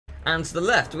And to the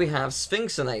left we have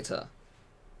Sphinxinator.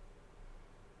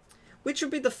 Which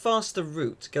would be the faster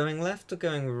route? Going left or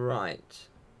going right?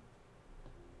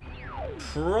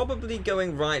 Probably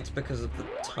going right because of the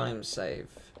time save.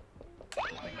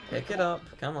 Pick it up.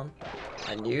 Come on.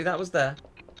 I knew that was there.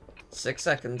 6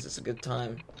 seconds. It's a good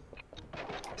time.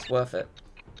 It's worth it.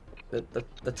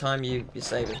 The time you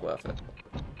save is worth it.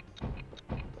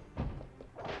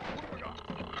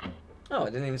 Oh, I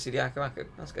didn't even see the Aku Aku.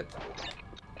 That's good.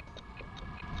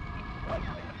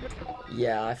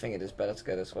 Yeah, I think it is better to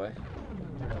go this way.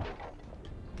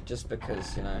 Just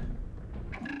because, you know...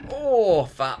 Oh,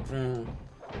 fat...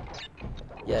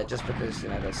 Yeah, just because, you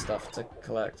know, there's stuff to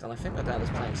collect. And I think my dad is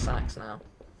playing sax now.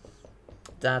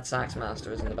 Dad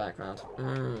Saxmaster is in the background.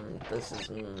 This is...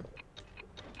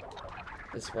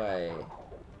 This way.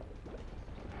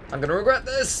 I'm gonna regret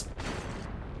this!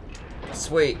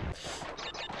 Sweet.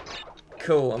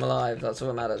 Cool, I'm alive. That's all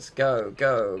that matters. Go,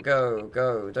 go, go,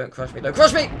 go. Don't crush me. Don't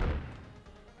crush me!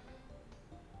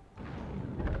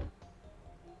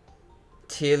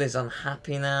 Teal is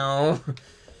unhappy now.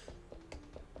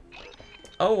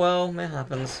 Oh well, it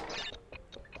happens.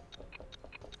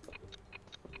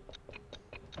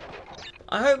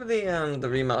 I hope the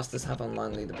remasters have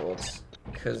online leaderboards,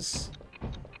 because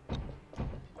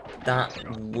that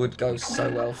would go so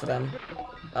well for them.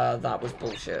 That was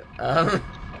bullshit.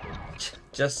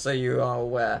 Just so you are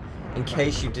aware, in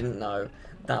case you didn't know,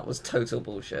 that was total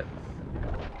bullshit.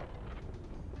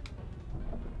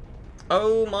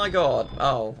 Oh my god.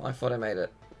 Oh, I thought I made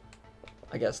it.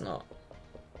 I guess not.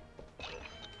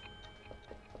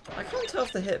 I can't tell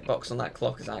if the hitbox on that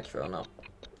clock is accurate or not.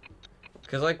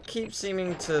 Because I keep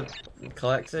seeming to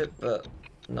collect it, but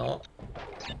not.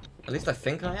 At least I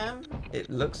think I am. It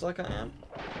looks like I am.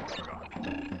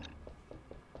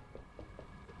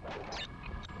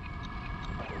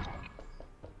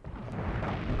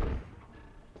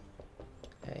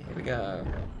 Okay, here we go.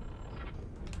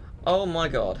 Oh my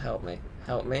god, help me.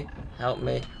 Help me. Help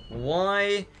me.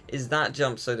 Why is that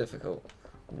jump so difficult?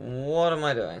 What am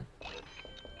I doing?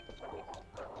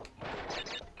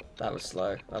 That was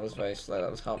slow. That was very slow.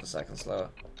 That was half a second slower.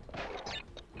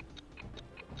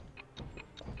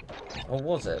 Or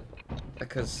was it?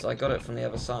 Because I got it from the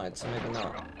other side, so maybe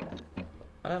not.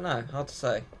 I don't know. Hard to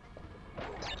say.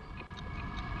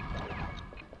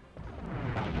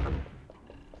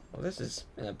 Well, this is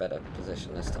in a better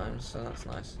position this time, so that's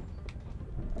nice.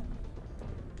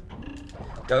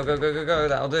 Go, go, go, go, go.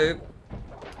 That'll do.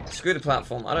 Screw the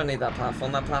platform. I don't need that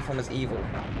platform. That platform is evil.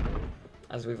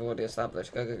 As we've already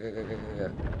established. Go, go, go, go, go, go,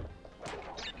 go.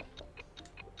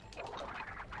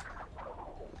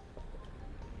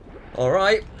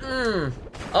 Alright.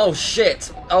 Oh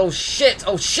shit. Oh shit.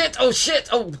 Oh shit. Oh shit.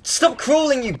 Oh, stop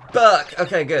crawling, you Burk.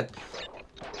 Okay, good.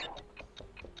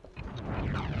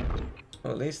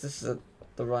 Well, at least this is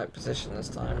the right position this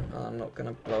time. I'm not going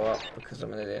to blow up because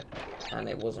I'm an idiot. And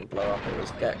it wasn't blow up, it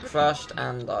was get crushed,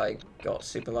 and I got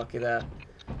super lucky there.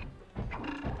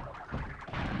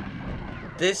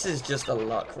 This is just a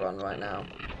luck run right now.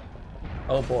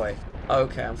 Oh boy.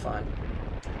 Okay, I'm fine.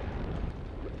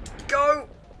 Go!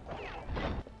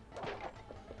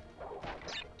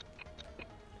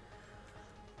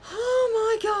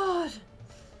 Oh my god!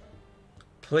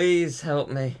 Please help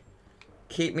me.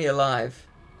 Keep me alive.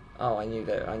 Oh, I knew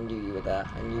that. I knew you were there.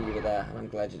 I knew you were there, and I'm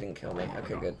glad you didn't kill me.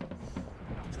 Okay, good.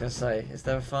 I was gonna say, is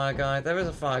there a fire guy? There is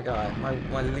a fire guy.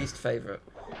 My least favourite.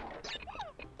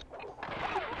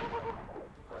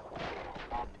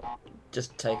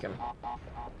 Just take him.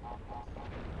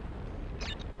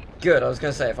 Good, I was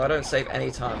going to say, if I don't save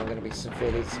any time, I'm going to be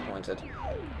severely disappointed.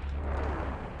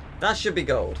 That should be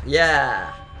gold.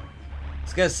 Yeah! I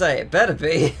was going to say, it better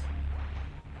be.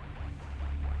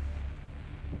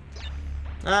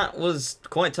 That was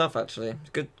quite tough, actually.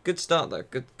 Good start, though.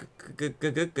 Good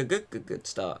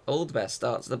start. All the best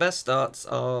starts. The best starts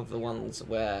are the ones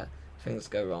where things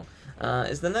go wrong.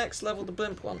 Is the next level the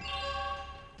blimp one?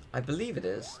 I believe it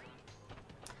is.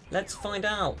 Let's find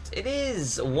out. It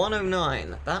is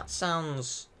 109. That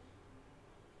sounds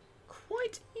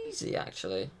quite easy,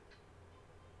 actually.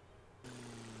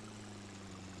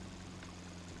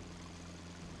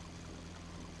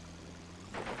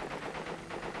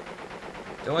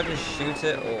 Do I just shoot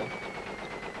it, or...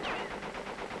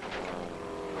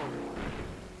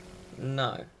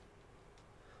 No.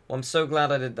 Well, I'm so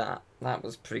glad I did that. That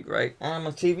was pretty great. And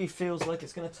my TV feels like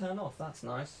it's going to turn off. That's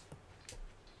nice.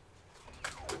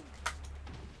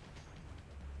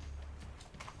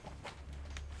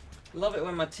 Love it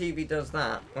when my TV does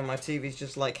that. When my TV's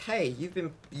just like, hey, you've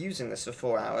been using this for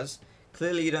 4 hours.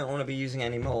 Clearly you don't want to be using it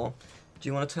anymore. Do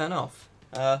you want to turn off?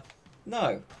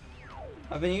 No.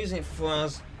 I've been using it for 4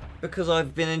 hours because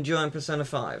I've been enjoying Persona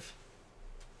 5.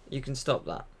 You can stop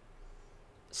that.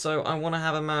 So I want to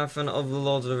have a marathon of the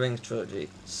Lord of the Rings trilogy.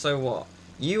 So what?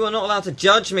 You are not allowed to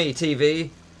judge me, TV!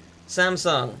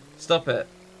 Samsung, stop it.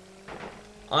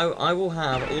 I will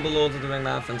have all the Lord of the Ring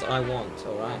marathons I want,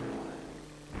 alright?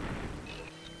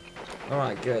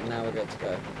 Alright, good, now we're good to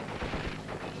go.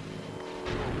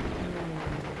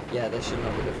 Yeah, this should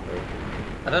not be difficult.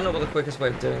 I don't know what the quickest way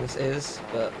of doing this is,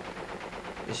 but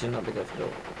this should not be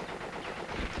difficult.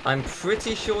 I'm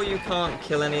pretty sure you can't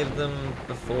kill any of them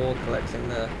before collecting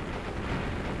the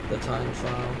time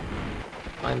trial.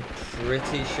 I'm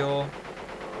pretty sure.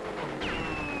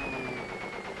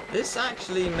 This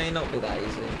actually may not be that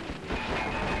easy.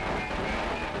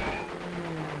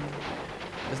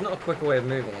 There's not a quicker way of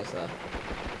moving, is there?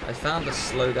 I found the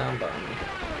slow down button.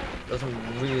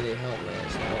 Doesn't really help me,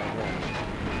 it's not what I want.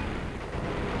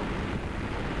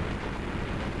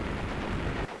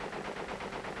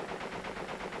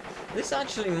 This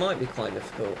actually might be quite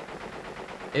difficult.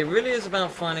 It really is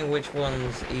about finding which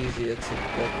one's easier to,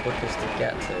 or quickest to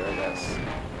get to, I guess.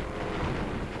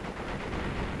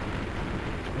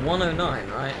 109,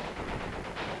 right?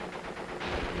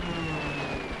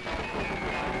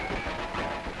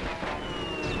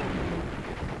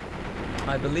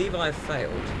 I believe I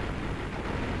failed.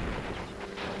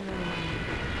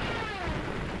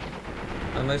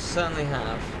 I most certainly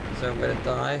have. Is there a way to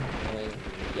die? I mean,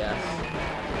 yes.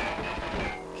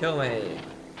 Kill me!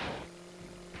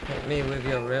 Hit me with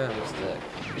your rhythm stick.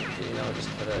 You know, just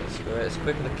kill it. Screw it. It's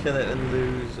quicker to kill it and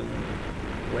lose and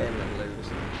win and lose.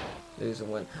 Lose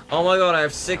and win. Oh my god, I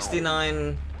have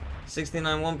 69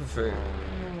 Wumpa Fruit.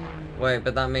 Wait,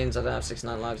 but that means I don't have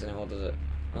 69 lives anymore, does it?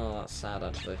 Oh, that's sad,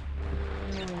 actually.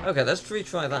 Okay, let's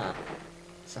retry that.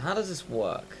 So how does this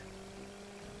work?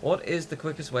 What is the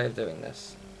quickest way of doing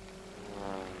this?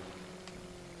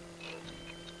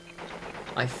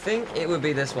 I think it would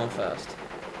be this one first.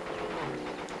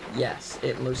 Yes,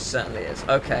 it most certainly is.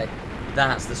 Okay,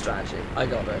 that's the strategy. I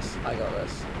got this. I got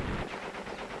this.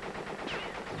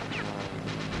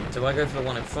 Do I go for the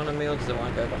one in front of me, or do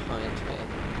I go behind me?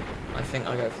 I think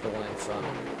I go for the one in front.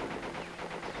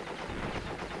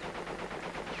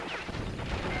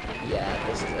 Yeah,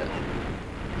 this is it.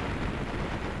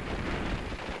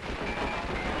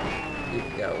 You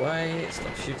can go away.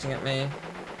 Stop shooting at me.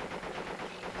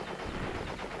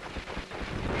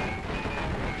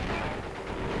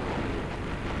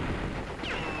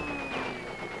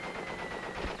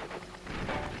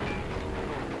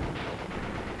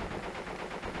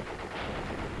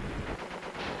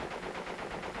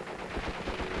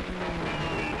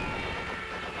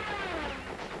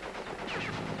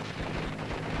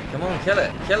 Come on, kill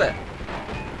it! Kill it!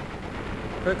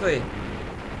 Quickly!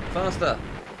 Faster!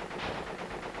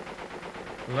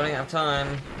 I'm running out of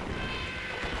time.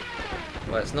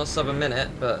 Well, it's not sub a minute,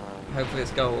 but hopefully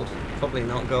it's gold. Probably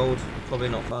not gold. Probably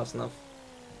not fast enough.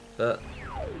 But...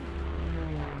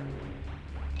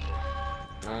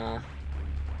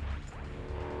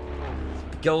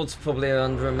 gold's probably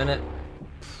under a minute.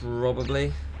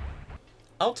 Probably.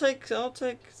 I'll take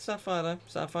Sapphire though.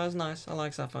 Sapphire's nice. I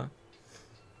like Sapphire.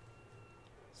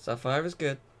 Sapphire is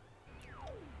good.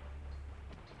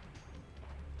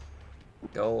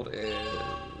 Gold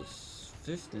is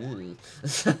 50.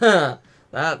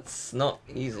 That's not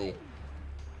easy.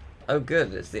 Oh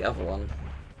good, it's the other one.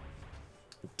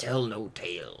 Tell no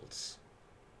tales.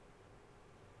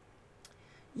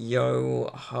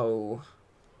 Yo ho.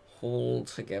 Hold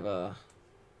together.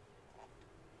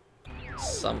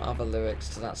 Some other lyrics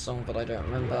to that song, but I don't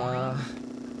remember.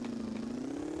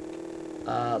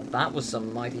 That was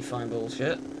some mighty fine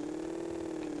bullshit.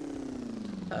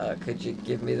 Could you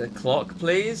give me the clock,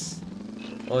 please?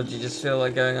 Or do you just feel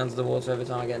like going under the water every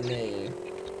time I get near you?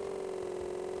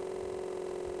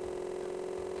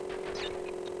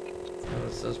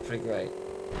 That was pretty great.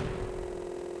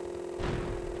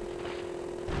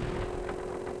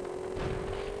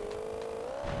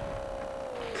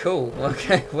 Cool,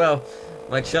 okay, well,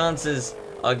 my chances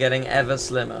are getting ever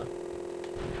slimmer.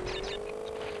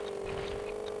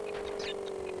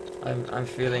 I'm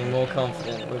feeling more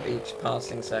confident with each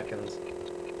passing second.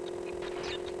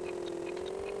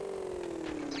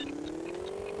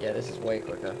 Yeah, this is way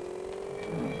quicker.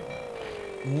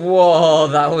 Whoa,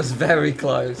 that was very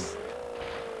close.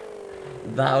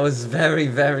 That was very,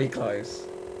 very close.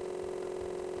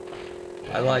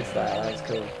 I liked that, that was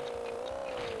cool.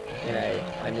 In a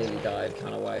I nearly died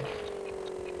kind of way.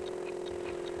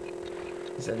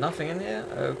 Is there nothing in here?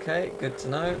 Okay, good to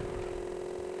know.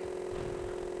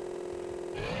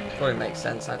 Probably makes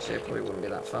sense actually, it probably wouldn't be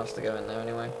that fast to go in there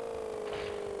anyway.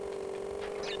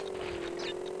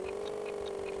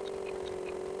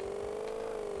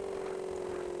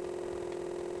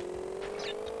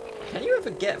 Can you ever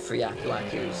get 3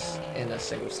 Aku-Akus in a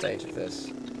single stage of this?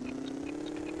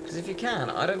 Because if you can,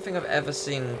 I don't think I've ever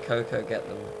seen Coco get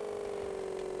them.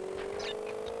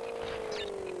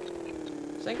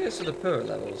 Same goes for the Pura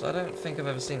levels. I don't think I've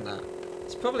ever seen that.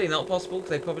 It's probably not possible because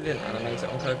they probably didn't animate it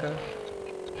on Coco.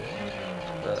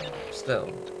 But still,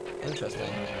 interesting.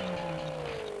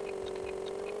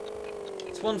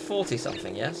 It's 140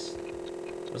 something, yes?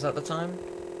 Was that the time?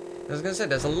 I was going to say,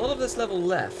 there's a lot of this level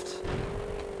left.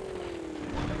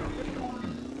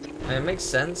 I mean, it makes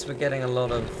sense, we're getting a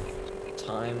lot of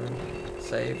time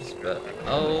saves, but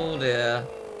oh dear.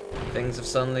 Things have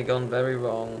suddenly gone very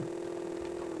wrong.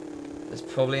 There's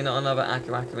probably not another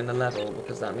Aku-Aku in the level,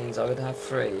 because that means I would have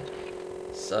 3.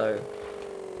 So,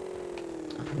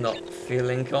 I'm not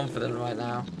feeling confident right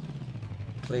now.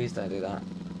 Please don't do that.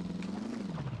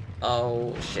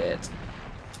 Oh, shit.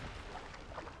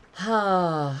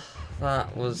 Ah,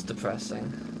 that was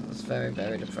depressing. That was very,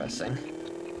 very depressing.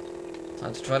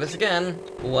 Time to try this again.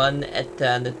 1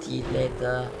 eternity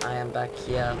later, I am back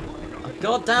here. Oh,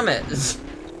 God damn it!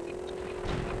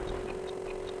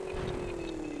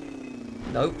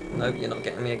 Nope, nope, you're not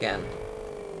getting me again.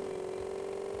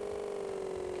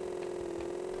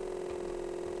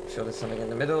 Sure there's something in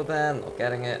the middle there, not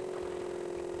getting it.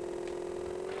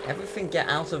 Everything get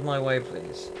out of my way,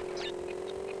 please.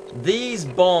 These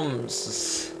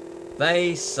bombs,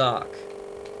 they suck.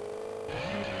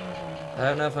 I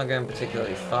don't know if I'm going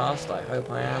particularly fast, I hope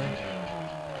I am.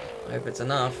 I hope it's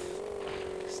enough.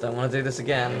 Just don't want to do this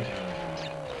again.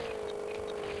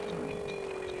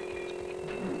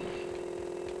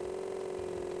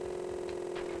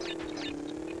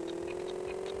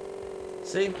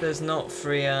 See, there's not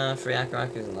 3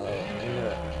 Aku-Akus in the level. I knew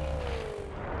it.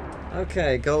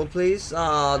 Okay, gold please.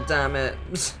 Oh, damn it.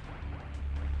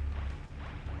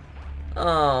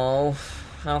 Oh,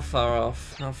 how far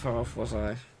off? How far off was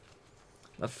I?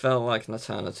 That felt like an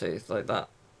eternity. It's like that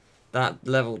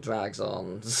level drags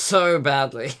on so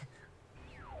badly.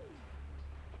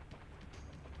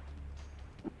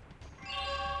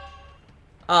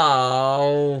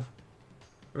 Oh,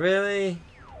 really?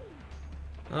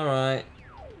 Alright.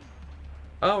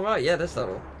 Oh, right, yeah, this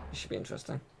level. It should be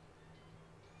interesting.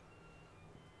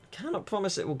 Cannot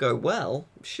promise it will go well.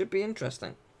 It should be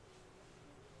interesting.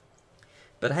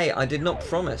 But hey, I did not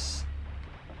promise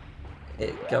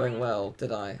it going well,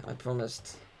 did I? I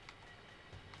promised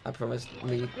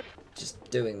me just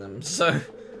doing them, so...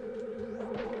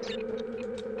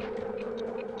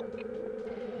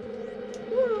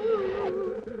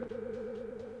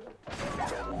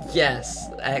 Yes,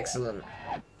 excellent.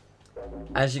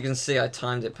 As you can see, I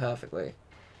timed it perfectly.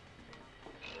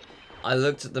 I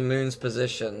looked at the moon's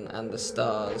position and the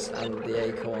stars and the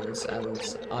acorns,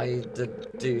 and I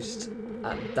deduced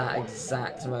at that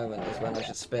exact moment is when I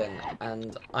should spin,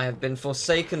 and I have been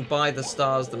forsaken by the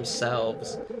stars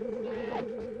themselves.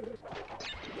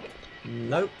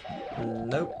 Nope,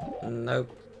 nope,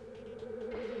 nope.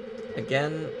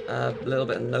 Again, a little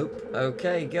bit of nope.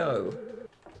 Okay, go.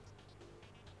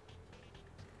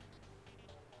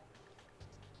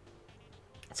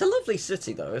 It's a lovely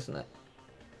city though, isn't it?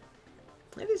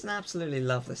 It is an absolutely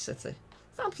lovely city.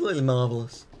 It's absolutely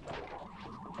marvellous.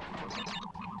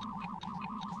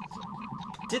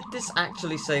 Did this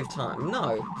actually save time?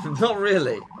 No, not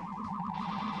really.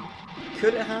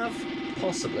 Could it have?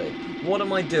 Possibly. What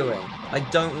am I doing? I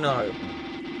don't know.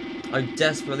 I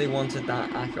desperately wanted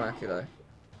that Aku-Aku though.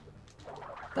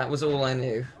 That was all I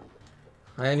knew.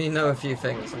 I only know a few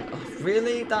things. And, oh,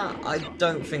 really? That? I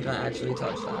don't think I actually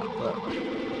touched that, but...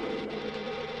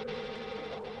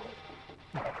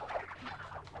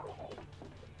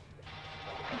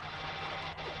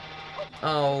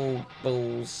 Oh,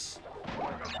 balls.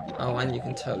 Oh, and you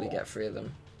can totally get 3 of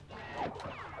them.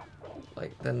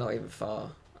 Like, they're not even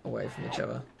far away from each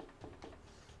other.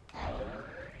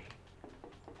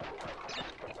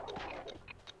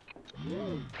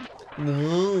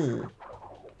 No.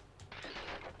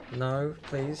 No,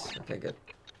 please. Okay, good.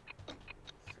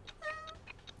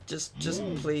 Just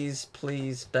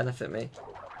please benefit me.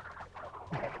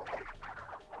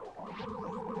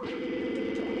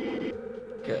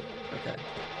 Good. Okay.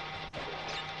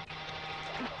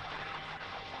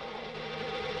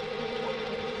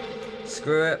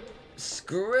 Screw it.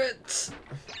 Screw it!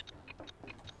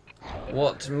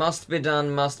 What must be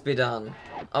done must be done.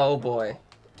 Oh boy.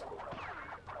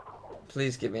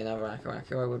 Please give me another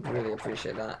Aku-Aku. I would really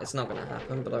appreciate that. It's not going to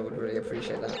happen, but I would really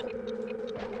appreciate that.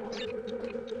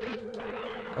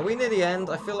 Are we near the end?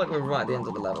 I feel like we're right at the end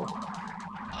of the level.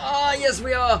 Ah, yes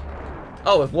we are!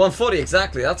 Oh, with 140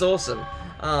 exactly. That's awesome.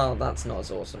 Oh, that's not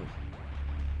as awesome.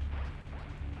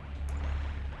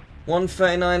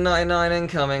 $139.99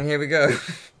 incoming. Here we go.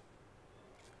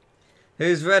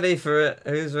 Who's ready for it?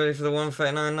 Who's ready for the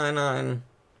 $139.99?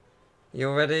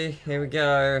 You're ready? Here we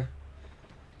go.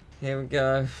 Here we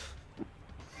go.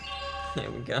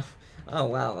 Here we go. Oh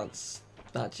wow, that's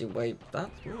actually way that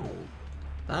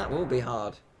will be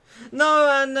hard.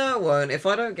 No, no, it won't. If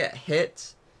I don't get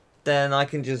hit, then I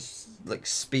can just like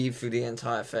speed through the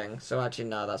entire thing. So actually,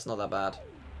 no, that's not that bad.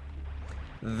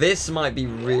 This might be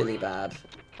really bad.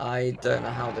 I don't know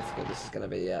how difficult this is going to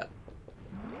be yet.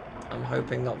 I'm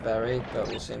hoping not very, but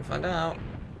we'll soon find out.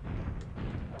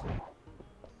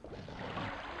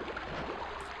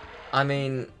 I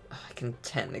mean, I can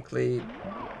technically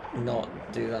not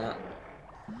do that.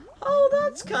 Oh,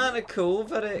 that's kind of cool,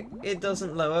 but it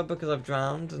doesn't lower because I've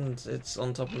drowned and it's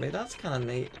on top of me. That's kind of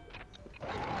neat.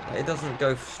 It doesn't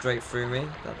go straight through me.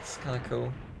 That's kind of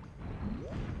cool.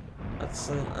 That's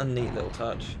a neat little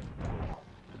touch.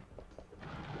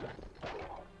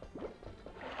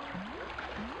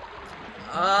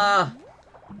 Ah!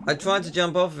 I tried to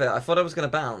jump off of it. I thought I was going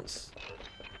to bounce.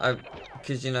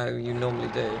 Because, you know, you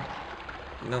normally do.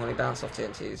 You normally bounce off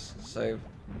TNTs. So,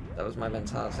 that was my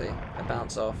mentality. I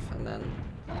bounce off and then,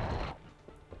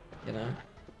 you know,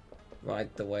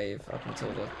 ride the wave up until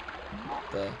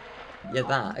yeah,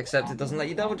 that. Except it doesn't let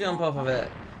you double jump off of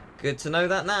it. Good to know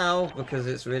that now, because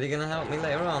it's really going to help me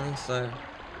later on, so.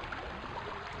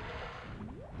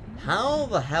 How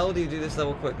the hell do you do this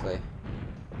level quickly?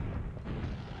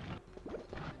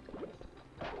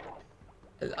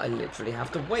 I literally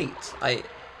have to wait. I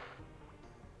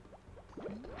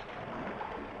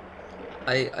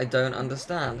don't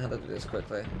understand how to do this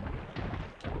quickly.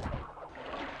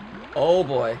 Oh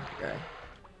boy. Okay.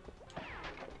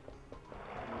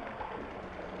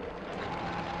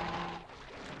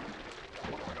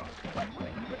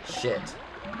 Shit.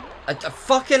 I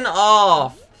fucking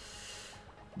off.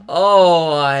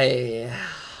 Oh, I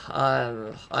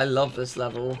love this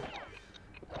level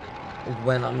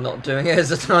when I'm not doing it as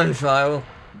a time trial.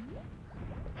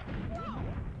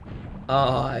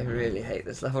 Oh, I really hate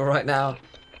this level right now.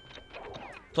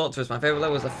 Plot twist, my favourite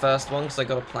level was the first one because I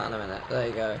got a platinum in it. There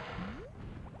you go.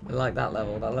 I like that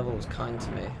level. That level was kind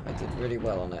to me. I did really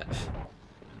well on it.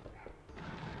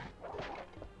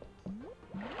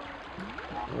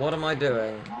 What am I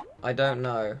doing? I don't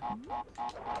know.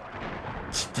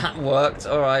 That worked,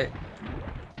 alright.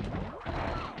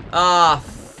 Ah,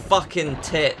 fucking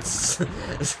tits.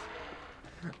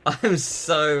 I'm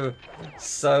so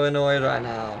annoyed right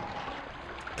now.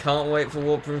 Can't wait for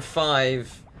Warp Room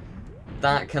 5.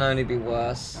 That can only be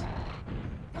worse.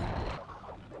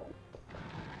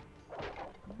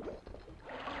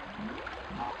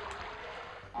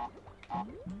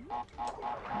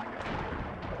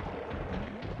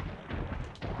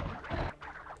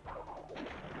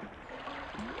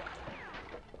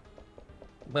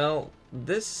 Well,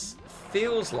 this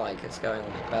feels like it's going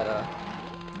better.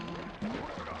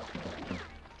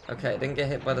 Okay, didn't get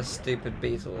hit by the stupid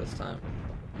beetle this time.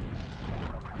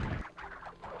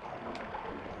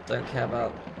 Don't care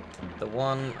about the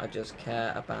one, I just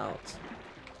care about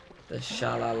the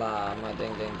shalala, my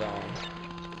ding ding dong.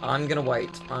 I'm gonna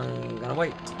wait, I'm gonna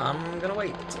wait, I'm gonna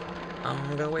wait.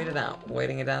 I'm gonna wait it out.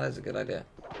 Waiting it out is a good idea.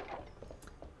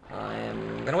 I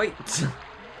am gonna wait.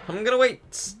 I'm gonna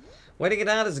wait. Waiting it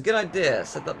out is a good idea.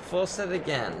 Said that before, said it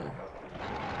again.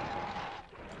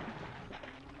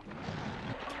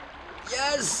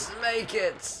 Yes! Make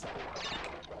it!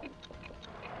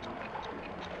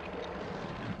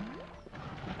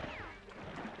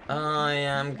 I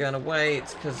am gonna wait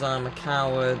because I'm a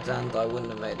coward and I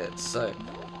wouldn't have made it, so.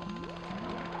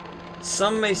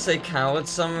 Some may say coward,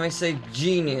 some may say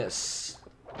genius.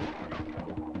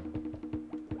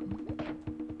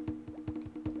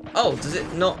 Oh, does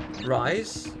it not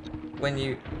rise when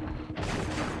you...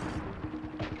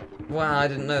 Wow, I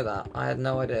didn't know that. I had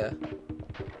no idea.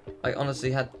 I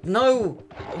honestly had... No!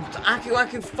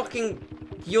 Aku fucking...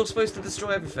 You're supposed to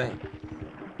destroy everything.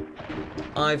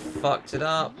 I fucked it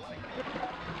up.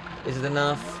 Is it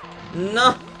enough?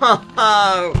 No!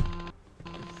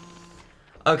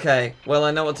 Okay, well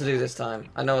I know what to do this time.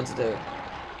 I know what to do.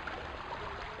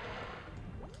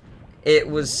 It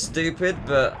was stupid,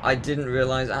 but I didn't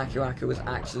realise Aku was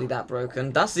actually that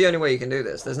broken. That's the only way you can do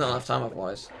this. There's not enough time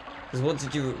otherwise. Because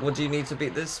what do you need to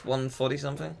beat this? 140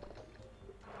 something?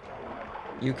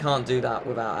 You can't do that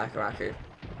without Aku.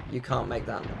 You can't make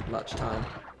that much time.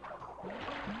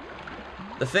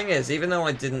 The thing is, even though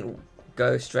I didn't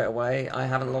go straight away, I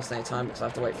haven't lost any time because I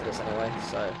have to wait for this anyway,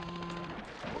 so...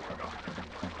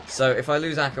 So, if I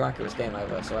lose Aku, it's game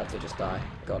over, so I have to just die.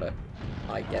 Got it.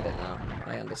 I get it now.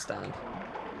 I understand.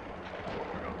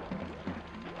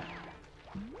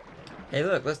 Hey,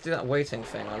 look, let's do that waiting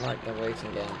thing. I like the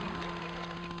waiting game.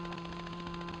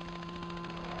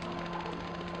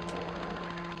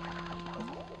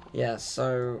 Yeah,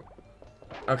 so...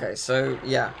 Okay, so,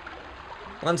 yeah.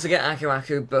 Once I get Aku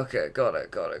Aku, book it. Got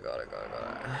it.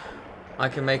 I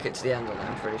can make it to the end on it,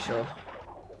 I'm pretty sure.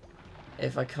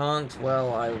 If I can't,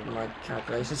 well, my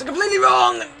calculations are completely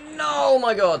wrong! No,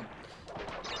 my god!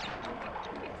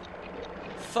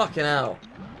 Fucking hell.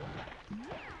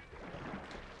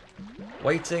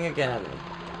 Waiting again.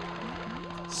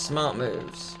 Smart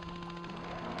moves.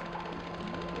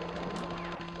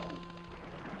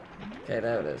 Okay,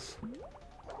 there it is.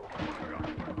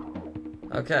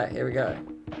 Okay, here we go.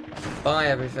 Buy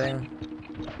everything.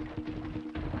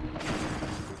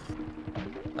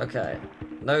 Okay.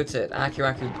 Noted. Aku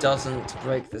Aku doesn't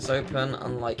break this open,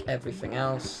 unlike everything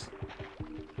else.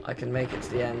 I can make it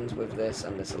to the end with this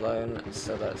and this alone,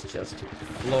 so let's just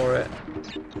floor it.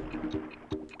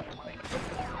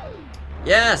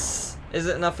 Yes! Is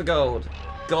it enough for gold?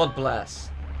 God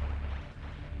bless.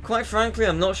 Quite frankly,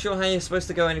 I'm not sure how you're supposed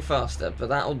to go any faster, but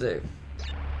that'll do.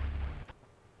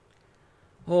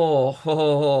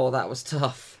 Oh, that was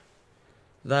tough.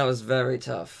 That was very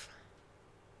tough.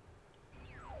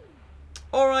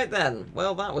 Alright then.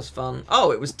 Well, that was fun.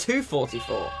 Oh, it was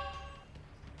 244.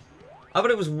 I thought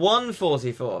it was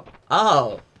 144.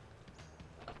 Oh.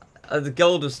 The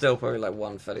gold was still probably like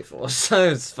 134, so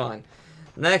it's fine.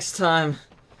 Next time,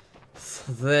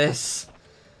 this.